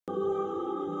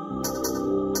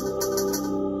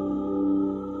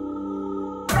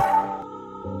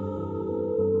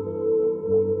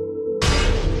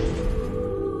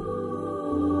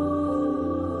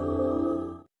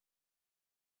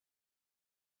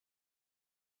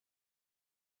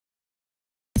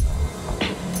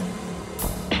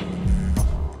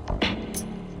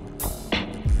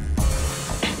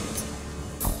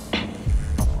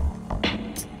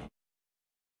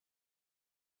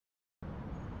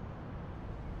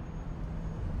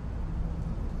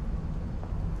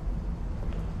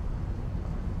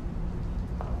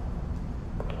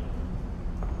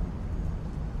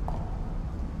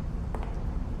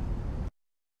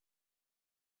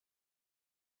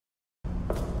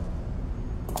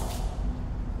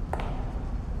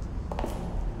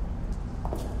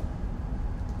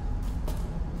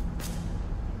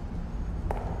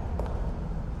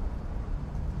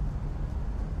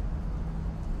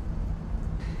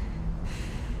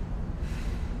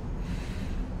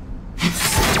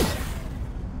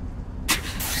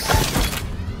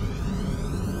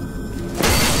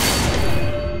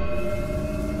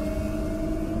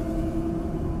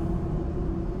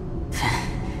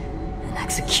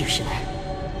executioner.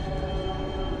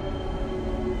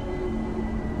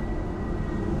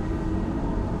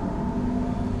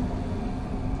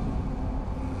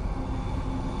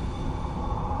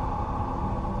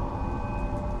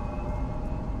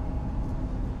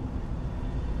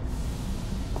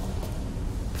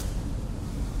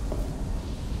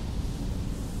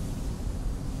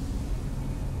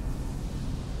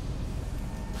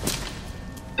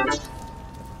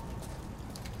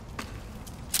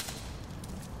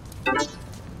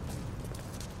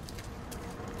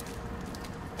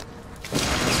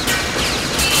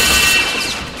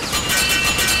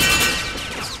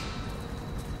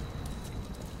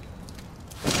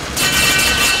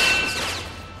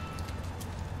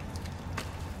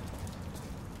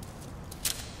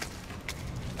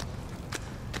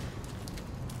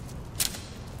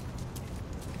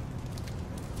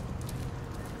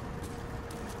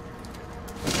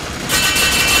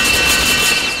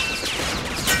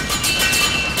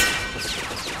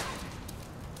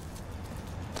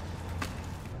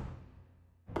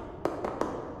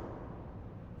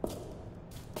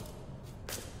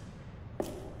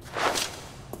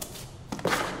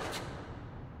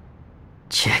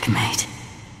 Checkmate.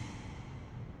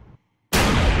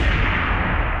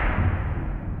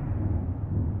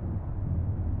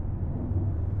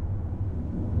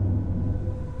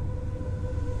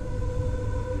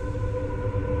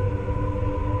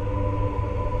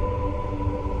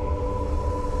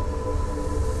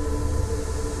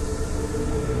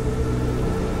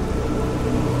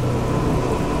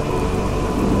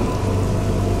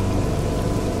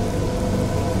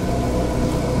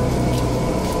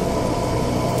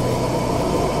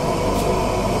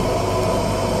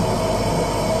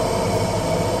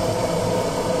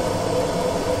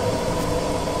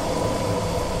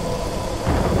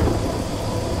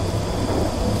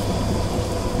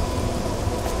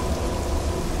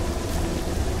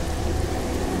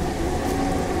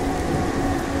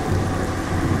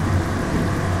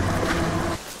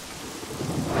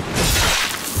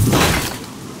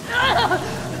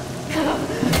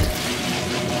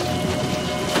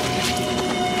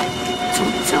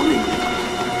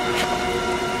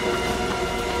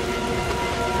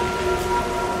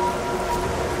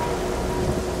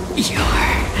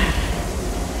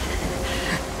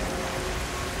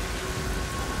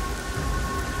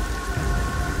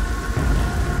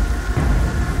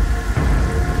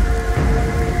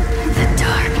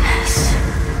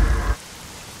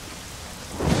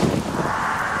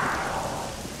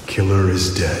 Killer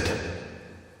is dead.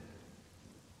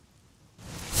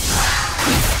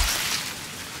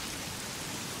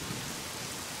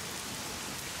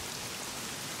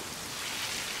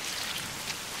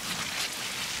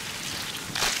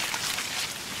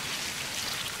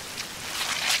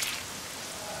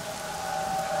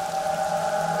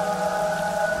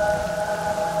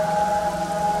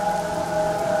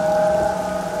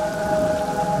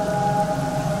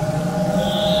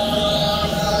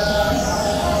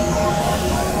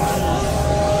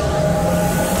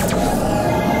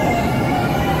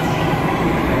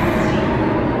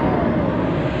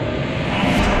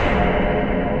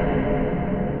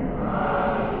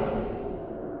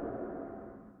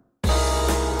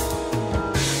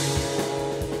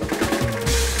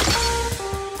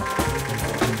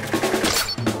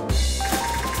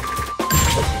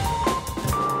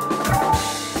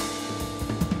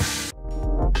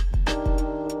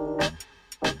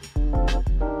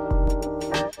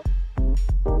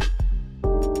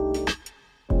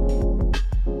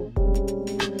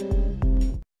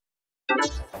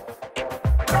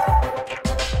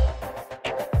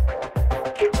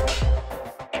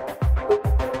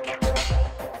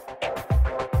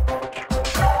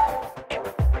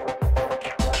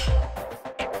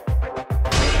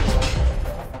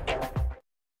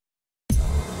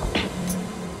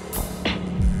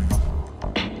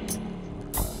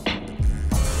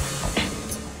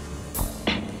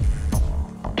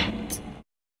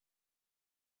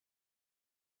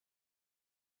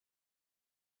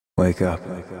 Wake up.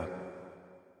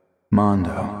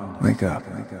 Mondo, wake up.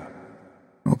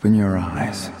 Open your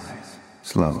eyes.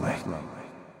 Slowly.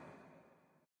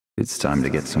 It's time to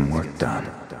get some work done.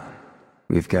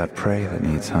 We've got prey that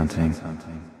needs hunting.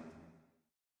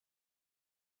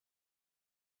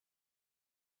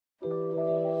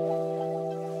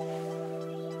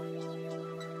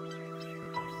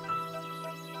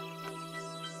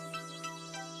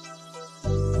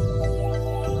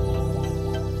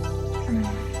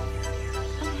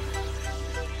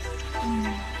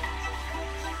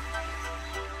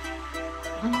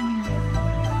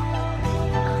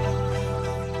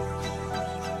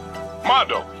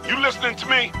 Mondo, you listening to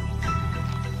me?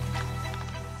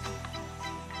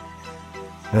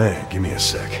 Hey, give me a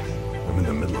sec. I'm in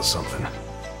the middle of something.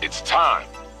 It's time.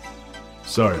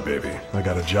 Sorry, baby. I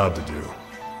got a job to do.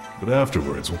 But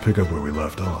afterwards, we'll pick up where we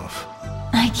left off.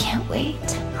 I can't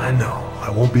wait. I know. I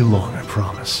won't be long, I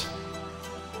promise.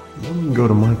 Then we can go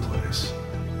to my place.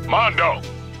 Mondo!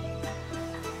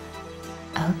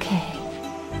 Okay.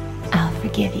 I'll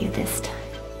forgive you this time.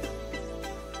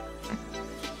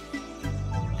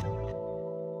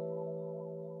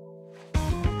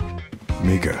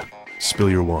 Mika, spill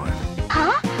your wine.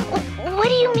 Huh? What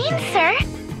do you mean, sir?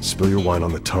 Spill your wine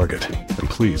on the target. And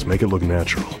please, make it look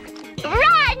natural.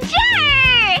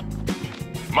 Roger!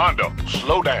 Mondo,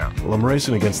 slow down. Well, I'm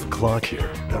racing against the clock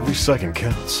here. Every second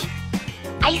counts.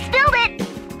 I spilled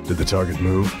it! Did the target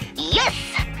move? Yes!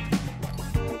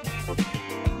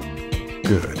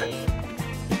 Good.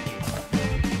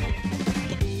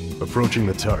 Approaching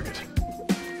the target.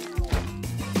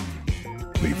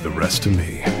 Leave the rest to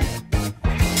me.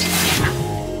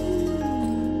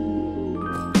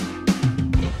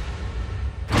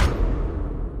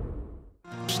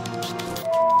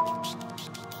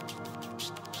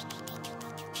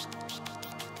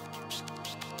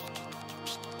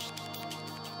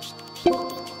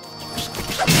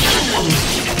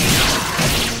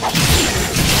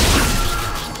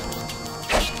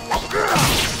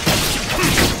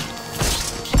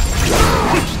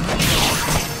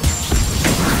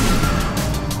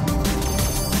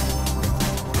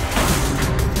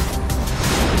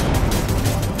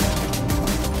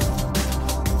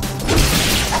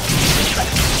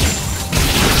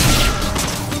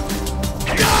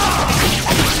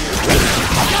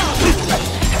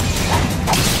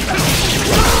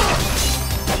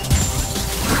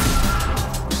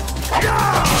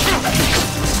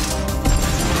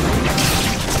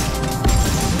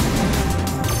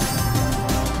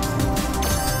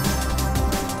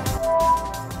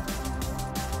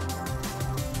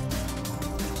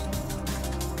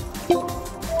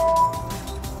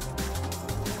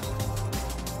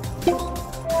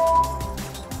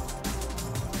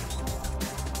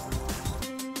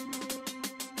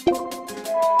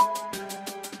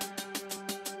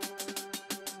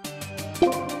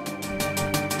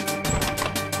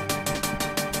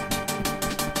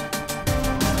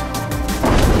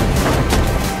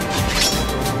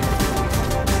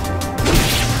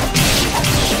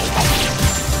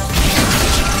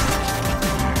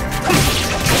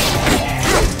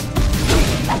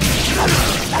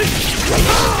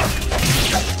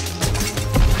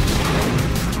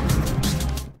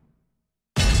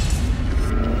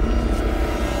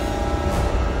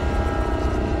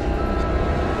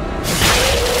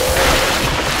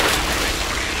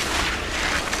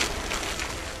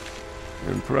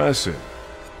 Impressive.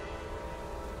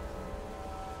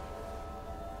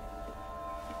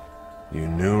 You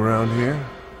new around here?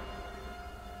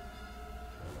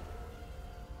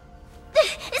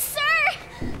 Sir!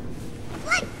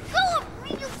 Let go of me,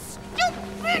 you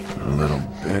stupid! Little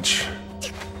bitch.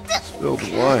 Spilled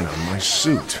wine on my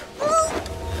suit.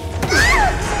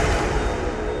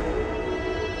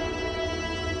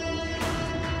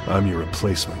 I'm your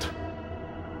replacement.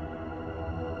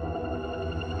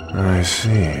 I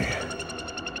see.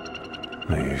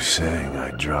 Are you saying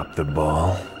I dropped the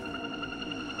ball?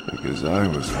 Because I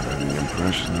was under the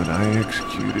impression that I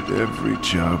executed every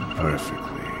job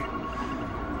perfectly.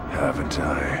 Haven't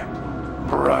I,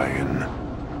 Brian?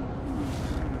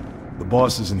 The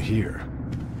boss isn't here.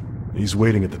 He's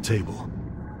waiting at the table.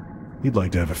 He'd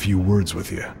like to have a few words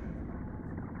with you.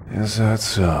 Is that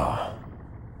so?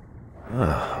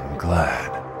 I'm glad.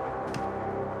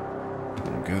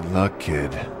 Good luck,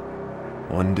 kid.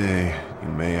 One day, you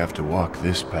may have to walk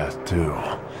this path too.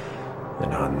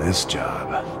 And on this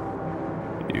job,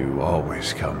 you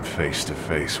always come face to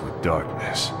face with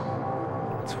darkness.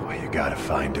 That's why you gotta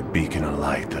find a beacon of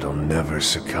light that'll never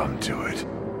succumb to it.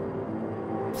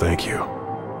 Thank you.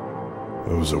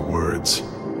 Those are words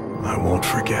I won't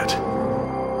forget.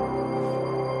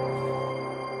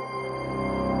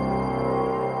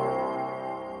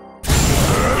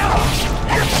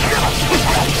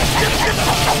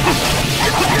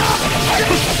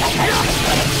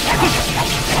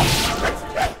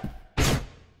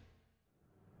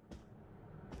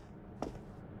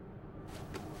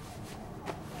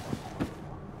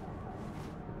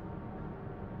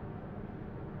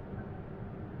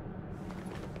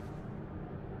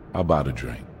 How about a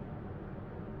drink?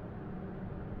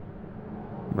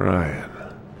 Brian,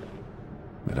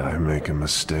 did I make a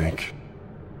mistake?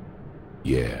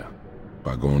 Yeah,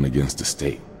 by going against the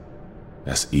state.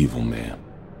 That's evil, man.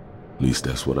 At least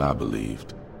that's what I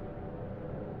believed.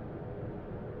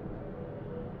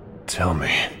 Tell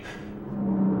me,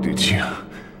 did you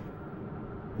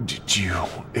Did you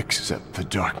accept the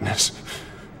darkness?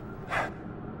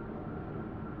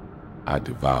 I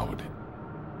devoured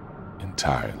it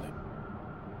entirely.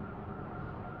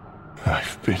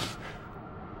 I've been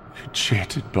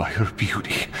enchanted by her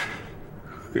beauty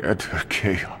and her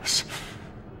chaos.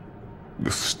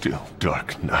 The still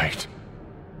dark night.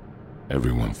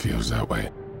 Everyone feels that way.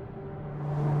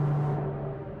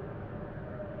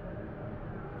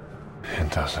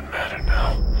 It doesn't matter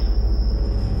now.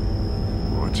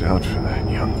 Watch out for that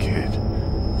young kid.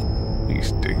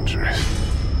 He's dangerous.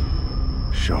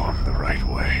 Show him the right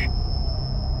way.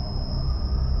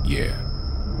 Yeah,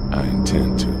 I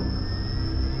intend to.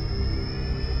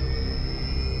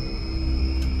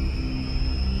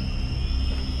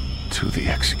 To the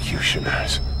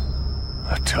executioners,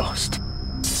 a toast.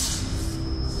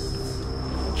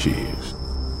 Cheers.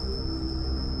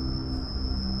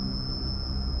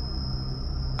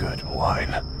 Good wine.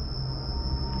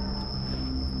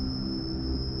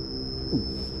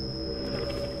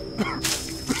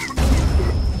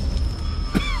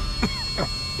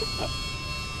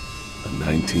 A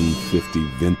 1950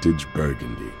 vintage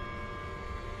Burgundy.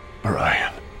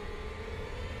 Brian.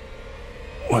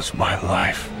 Was my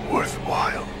life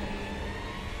worthwhile?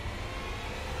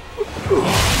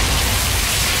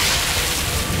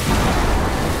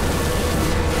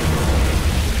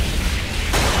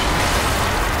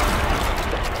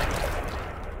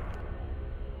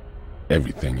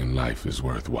 Everything in life is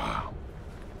worthwhile.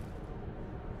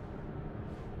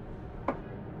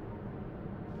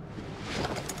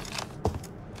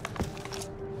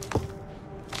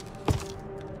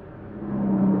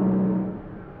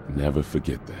 Never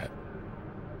forget that.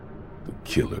 The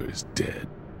killer is dead.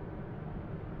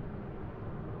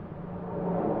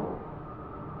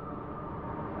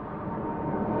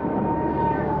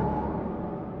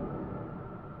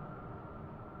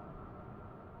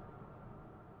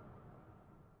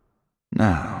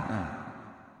 Now,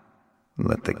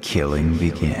 let the killing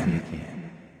begin.